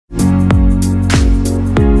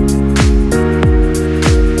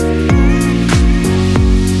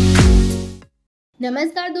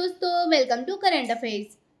नमस्कार दोस्तों, welcome to current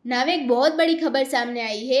affairs. नाव एक बहुत बड़ी खबर सामने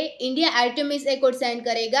आई है। इंडिया आर्टेमिस एकॉर्ड साइन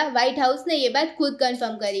करेगा। व्हाइट हाउस ने ये बात खुद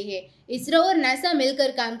कंफर्म करी है। इसरो और नासा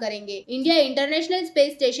मिलकर काम करेंगे। इंडिया इंटरनेशनल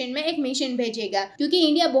स्पेस स्टेशन में एक मिशन भेजेगा क्योंकि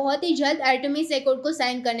इंडिया बहुत ही जल्द आर्टेमिस एकॉर्ड को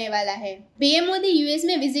साइन करने वाला है। पीएम मोदी यूएस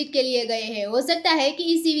में विजिट के लिए गए हैं। हो सकता है कि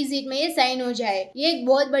इसी विजिट में ये साइन हो जाए। ये एक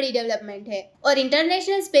बहुत बड़ी डेवलपमेंट है। और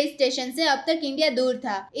इंटरनेशनल स्पेस स्टेशन से अब तक इंडिया दूर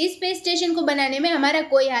था। इस स्पेस स्टेशन को बनाने में हमारा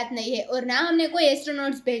कोई हाथ नहीं है और ना हमने कोई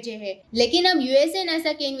एस्ट्रोनॉट्स भेजे हैं। लेकिन अब यूएसए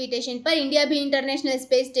नासा के इन्विटेशन पर इंडिया भी इंटरनेशनल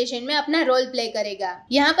स्पेस स्टेशन में अपना रोल प्ले करेगा।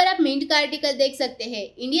 यहाँ पर आप मिंट का आर्टिकल देख सकते हैं।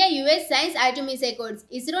 India US science Artemis Accords,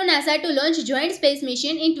 ISRO NASA to launch joint space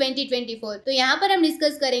mission in 2024। तो यहाँ पर हम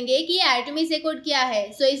डिस्कस करेंगे कि ये आर्टेमिस एकॉर्ड क्या है।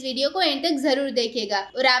 सो इस वीडियो को एंड तक जरूर देखिएगा।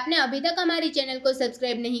 और आपने अभी तक हमारे चैनल को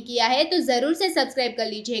सब्सक्राइब नहीं किया है तो जरूर से सब्सक्राइब कर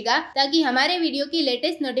लीजिएगा ताकि हमारे वीडियो की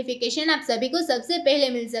लेटेस्ट नोटिफिकेशन आप सभी को सबसे पहले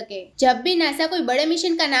मिल सके। जब भी नासा कोई बड़े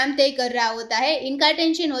मिशन का नाम तय कर रहा होता है, इनका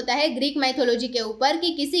अटेंशन होता है ग्रीक माइथोलॉजी के ऊपर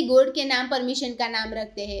कि किसी गॉड के नाम पर मिशन का नाम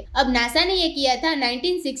रखते हैं। अब नासा ने ये किया था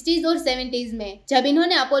 1960s और 70s में, जब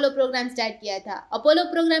इन्होंने अपोलो प्रोग्राम स्टार्ट किया था। अपोलो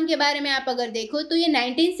प्रोग्राम के बारे में आप अगर देखो तो ये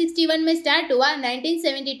 1961 में स्टार्ट हुआ,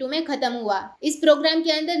 1972 में खत्म हुआ। इस प्रोग्राम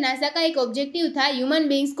के अंदर नासा का एक ऑब्जेक्टिव था ह्यूमन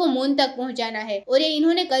बीइंग्स को मून तक पहुंचाना है और ये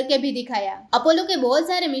इन्होंने करके भी दिखाया। अपोलो के बहुत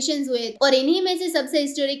सारे मिशन हुए और इन्हीं में से सबसे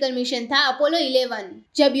हिस्टोरिकल मिशन था अपोलो 11।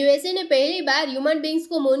 जब यूएसए ने पहली बार ह्यूमन बीइंग्स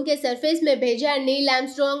को मून के सरफेस में भेजा, नील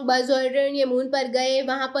आर्मस्ट्रांग, बज ऑल्ड्रिन ये मून पर गए,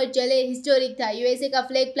 वहां पर चले, हिस्टोरिक था। यूएसए का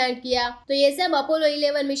फ्लैग प्लांट किया। तो ये सब अपोलो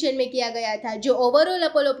 11 मिशन में किया गया था जो ओवरऑल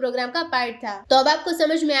अपोलो प्रोग्राम का पार्ट था। तो अब आपको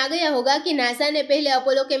समझ में आ गया होगा कि नासा ने पहले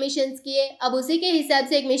अपोलो के मिशन किए, अब उसी के हिसाब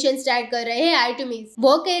से एक मिशन स्टार्ट कर रहे हैं आर्टेमिस।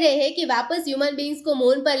 वो कह रहे हैं कि वापस ह्यूमन बीइंग्स को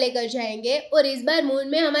मून पर लेकर जाएंगे और इस बार मून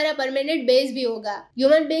में हमारा परमानेंट बेस भी होगा।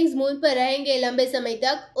 ह्यूमन बीइंग्स मून पर रहेंगे लंबे समय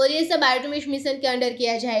तक और ये सब आर्टेमिस मिशन के अंडर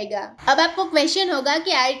किया जाएगा। अब आपको क्वेश्चन होगा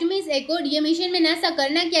कि आर्टेमिस एकॉर्ड ये मिशन में नासा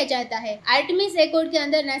करना क्या चाहता है। आर्टेमिस एकॉर्ड के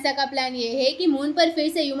अंदर नासा का प्लान ये है कि मून पर फिर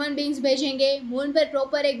से ह्यूमन बीइंग्स भेजेंगे, मून पर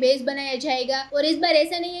प्रॉपर एक बेस बनाया जाएगा और इस बार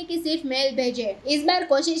ऐसा नहीं है कि सिर्फ मेल भेजे। इस बार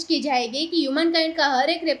कोशिश की जाएगी कि ह्यूमन काइंड का हर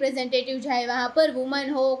एक रिप्रेजेंटेटिव जाए वहाँ पर, वुमन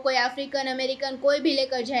हो, कोई अफ्रीकन अमेरिकन, कोई भी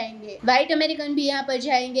लेकर जाएंगे, व्हाइट अमेरिकन भी यहाँ पर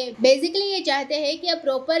जाएंगे। बेसिकली ये चाहते हैं कि अब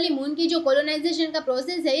प्रॉपरली मून की जो कोलोनाइजेशन का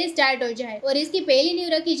प्रोसेस है ये स्टार्ट हो जाए और इसकी पहली नींव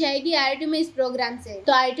रखी जाएगी आर्टेमिस प्रोग्राम से।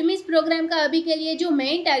 तो आर्टेमिस प्रोग्राम का अभी के लिए जो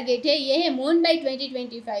मेन टारगेट है ये है मून बाय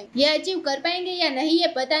 2025। ये अचीव कर पाएंगे या नहीं ये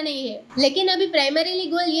पता नहीं है, लेकिन अभी प्राइमरीली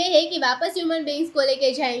गोल ये है कि वापस ह्यूमन बीइंग्स को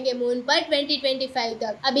लेके जाएंगे मून पर 2025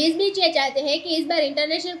 तक। अब इस बीच ये चाहते हैं कि इस बार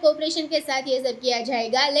इंटरनेशनल कोऑपरेशन के साथ ये सब किया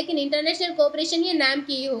जाएगा, लेकिन इंटरनेशनल कोऑपरेशन ये नाम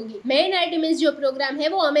की ही होगी। मेन आर्टेमिस जो प्रोग्राम है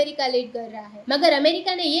वो अमेरिका लीड कर रहा है, मगर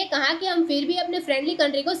अमेरिका ने ये कहा कि हम फिर भी अपने फ्रेंडली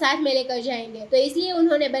कंट्री को साथ में लेकर जाएंगे, तो इसलिए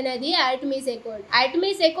उन्होंने बना दिया Artemis accord.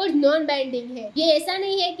 Artemis accord non binding है। ये ऐसा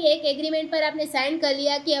नहीं है कि एक एग्रीमेंट पर आपने साइन कर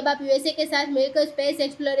लिया कि अब आप यूएसए के साथ मिलकर स्पेस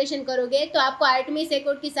एक्सप्लोरेशन करोगे तो आपको आर्टेमिस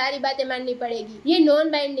एकॉर्ड की सारी बातें माननी पड़ेगी। ये नॉन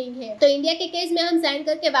बाइंडिंग है। तो इंडिया के केस में हम साइन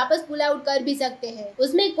करके वापस पुल आउट कर भी सकते हैं,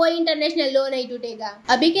 उसमें कोई इंटरनेशनल लॉ नहीं टूटेगा।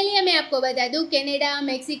 अभी के लिए मैं आपको बता दूं, Canada,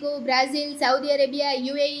 Mexico, Brazil, Saudi Arabia,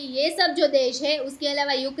 UAE ये सब जो देश है, उसके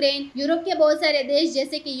अलावा यूक्रेन, यूरोप के बहुत सारे देश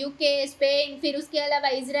जैसे कि यूके, स्पेन, फिर उसके अलावा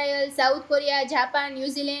Israel, south Korea, Japan,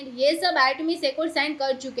 New Zealand ये सब आर्टेमिस एकॉर्ड साइन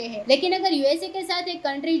कर चुके हैं। लेकिन अगर यूएसए के साथ एक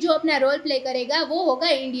कंट्री जो अपना रोल प्ले करेगा वो होगा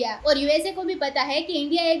इंडिया। और यूएसए को भी पता है कि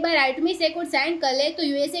इंडिया एक बार आर्टेमिस एकॉर्ड साइन कर ले तो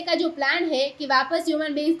यूएसए का जो प्लान है कि वापस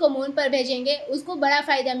ह्यूमन बीइंग्स को मून पर भेजेंगे उसको बड़ा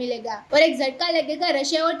फायदा मिलेगा और एक झटका लगेगा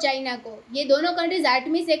रशिया और चाइना को। ये दोनों कंट्रीज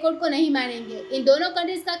आर्टेमिस एकॉर्ड को नहीं मानेंगे। इन दोनों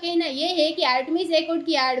कंट्रीज का कहना ये है कि आर्टेमिस एकॉर्ड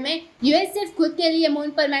की आड़ में यूएस सिर्फ खुद के लिए मून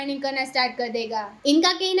पर माइनिंग करना स्टार्ट कर देगा।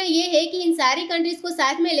 इनका कहना ये है कि इन सारी कंट्रीज को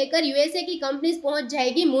साथ में लेकर यूएसए की कंपनीज पहुंच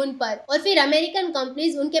जाएगी मून पर और फिर अमेरिकन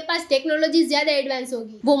कंपनीज, उनके पास टेक्नोलॉजी ज्यादा एडवांस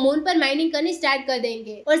होगी, वो मून पर माइनिंग करनी स्टार्ट कर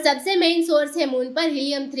देंगे। और सबसे मेन सोर्स है मून पर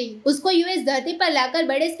हीलियम 3, उसको यूएस धरती पर लाकर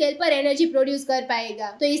बड़े स्केल पर एनर्जी प्रोड्यूस कर पाएगा।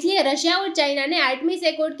 तो इसलिए रशिया और चाइना ने आर्टेमिस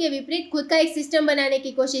एकॉर्ड के विपरीत खुद का एक सिस्टम बनाने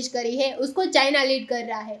की कोशिश करी है, उसको चाइना लीड कर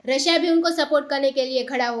रहा है। रशिया भी उनको सपोर्ट करने के लिए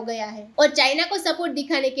खड़ा हो गया है और चाइना को सपोर्ट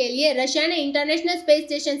दिखाने के लिए रशिया ने इंटरनेशनल स्पेस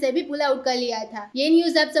स्टेशन से भी पुल आउट कर लिया था। ये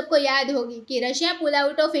न्यूज आप सबको याद होगी कि Russia pull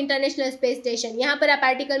out of international space station, यहाँ पर आप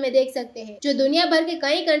आर्टिकल में देख सकते हैं, जो दुनिया भर के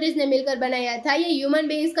कई कंट्रीज ने मिलकर बनाया था। ये ह्यूमन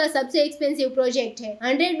बीइंग्स का सबसे एक्सपेंसिव प्रोजेक्ट है।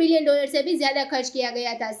 $100 बिलियन से भी ज्यादा खर्च किया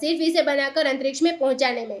गया था सिर्फ इसे बनाकर अंतरिक्ष में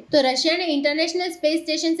पहुंचाने में। तो रशिया ने इंटरनेशनल स्पेस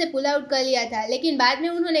स्टेशन से पुल आउट कर लिया था, लेकिन बाद में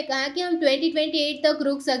उन्होंने कहा कि हम 2028 तक तक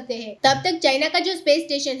रुक सकते हैं। तब तक चाइना का जो स्पेस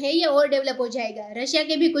स्टेशन है ये और डेवलप हो जाएगा। रशिया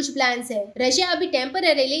के भी कुछ प्लान्स है। रशिया अभी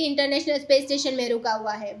टेम्पररीली इंटरनेशनल स्पेस स्टेशन में रुका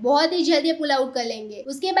हुआ है, बहुत ही जल्द ये पुल आउट कर लेंगे।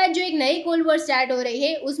 उसके बाद जो एक नई कोल्ड वॉर स्टार्ट हो रही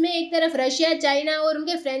है, उसमें एक तरफ रशिया, चाइना और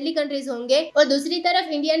उनके फ्रेंडली कंट्रीज होंगे और दूसरी तरफ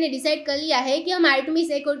इंडिया ने डिसाइड कर लिया है कि हम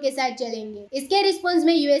आर्टेमिस एक्कॉर्ड के साथ चलेंगे। इसके रिस्पॉन्स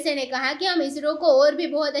में यूएसए ने कहा कि हम इसरो को और भी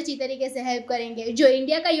बहुत अच्छी तरीके से हेल्प करेंगे। जो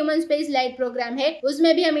इंडिया का ह्यूमन स्पेस फ्लाइट प्रोग्राम है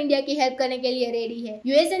उसमें भी हम इंडिया की हेल्प करने के लिए रेडी है।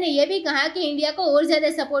 यूएसए ने यह भी कहा कि इंडिया को और ज्यादा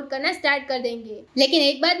सपोर्ट करना स्टार्ट कर देंगे। लेकिन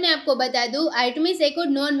एक बात मैं आपको बता दूं, आर्टेमिस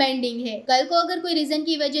एक्कॉर्ड नॉन बाइंडिंग है। कल को अगर कोई रीजन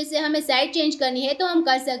की वजह से हमें साइड चेंज करनी है तो हम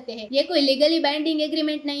कर सकते हैं। ये कोई लीगली बाइंडिंग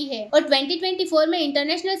एग्रीमेंट नहीं है। और 2024 में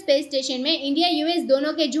इंटरनेशनल स्पेस स्टेशन में इंडिया यूएस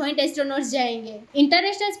दोनों के ज्वाइंट एस्ट्रोनॉट्स जाएंगे।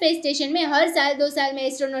 इंटरनेशनल स्पेस स्टेशन में हर साल 2 साल में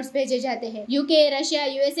एस्ट्रोनॉट्स भेजे जाते हैं। यूके, रशिया,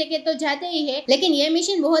 यूएसए के तो जाते ही है, लेकिन ये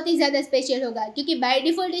मिशन बहुत ही ज्यादा स्पेशल होगा क्योंकि बाय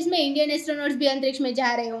डिफॉल्ट इसमें इंडियन एस्ट्रोनॉट्स भी अंतरिक्ष में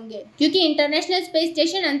जा रहे होंगे। क्योंकि इंटरनेशनल स्पेस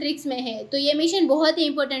स्टेशन अंतरिक्ष में है तो ये मिशन बहुत ही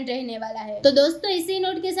इंपॉर्टेंट रहने वाला है। तो दोस्तों, इसी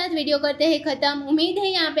नोट के साथ वीडियो करते हैं खत्म। उम्मीद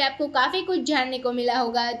है यहाँ पे आपको काफी कुछ जानने को मिला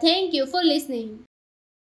होगा। Thank you for listening.